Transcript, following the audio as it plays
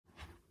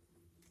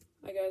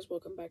Hi guys,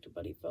 welcome back to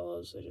Buddy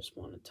Fellows. I just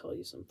want to tell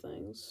you some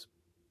things.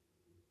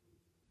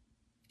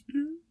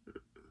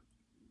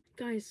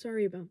 Guys,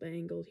 sorry about the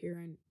angle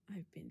here.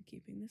 I've been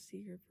keeping this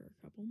secret for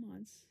a couple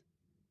months.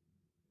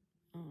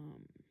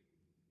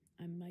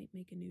 I might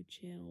make a new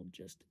channel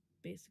just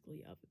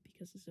basically of it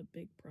because it's a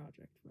big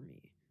project for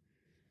me.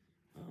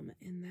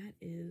 And that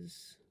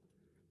is,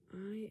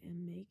 I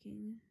am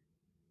making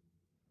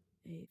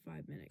a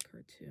 5-minute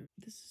cartoon.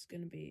 This is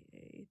going to be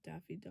a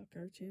Daffy Duck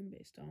cartoon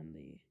based on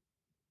the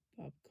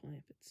Bob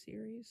Clampett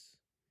series.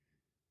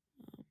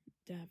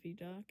 Daffy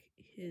Duck,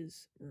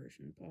 his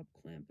version, Bob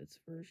Clampett's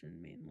version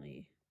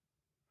mainly.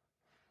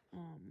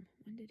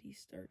 When did he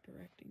start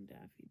directing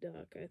Daffy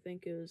Duck? I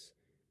think it was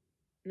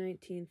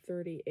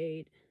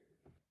 1938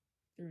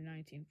 through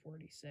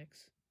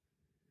 1946.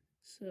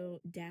 So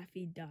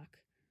Daffy Duck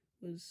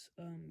was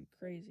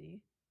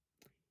crazy.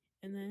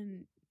 And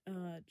then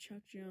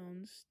Chuck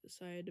Jones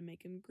decided to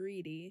make him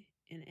greedy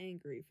and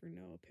angry for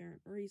no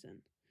apparent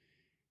reason.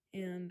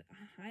 And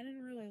I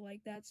didn't really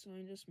like that, so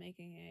I'm just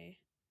making a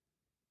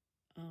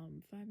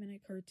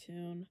 5-minute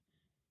cartoon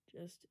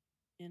just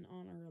in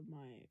honor of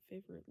my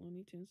favorite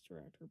Looney Tunes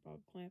director, Bob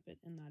Clampett,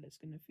 and that is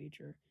going to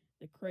feature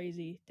the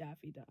crazy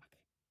Daffy Duck.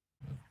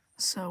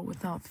 So,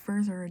 without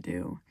further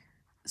ado,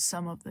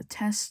 some of the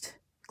test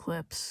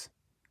clips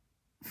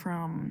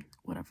from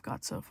what I've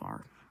got so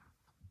far.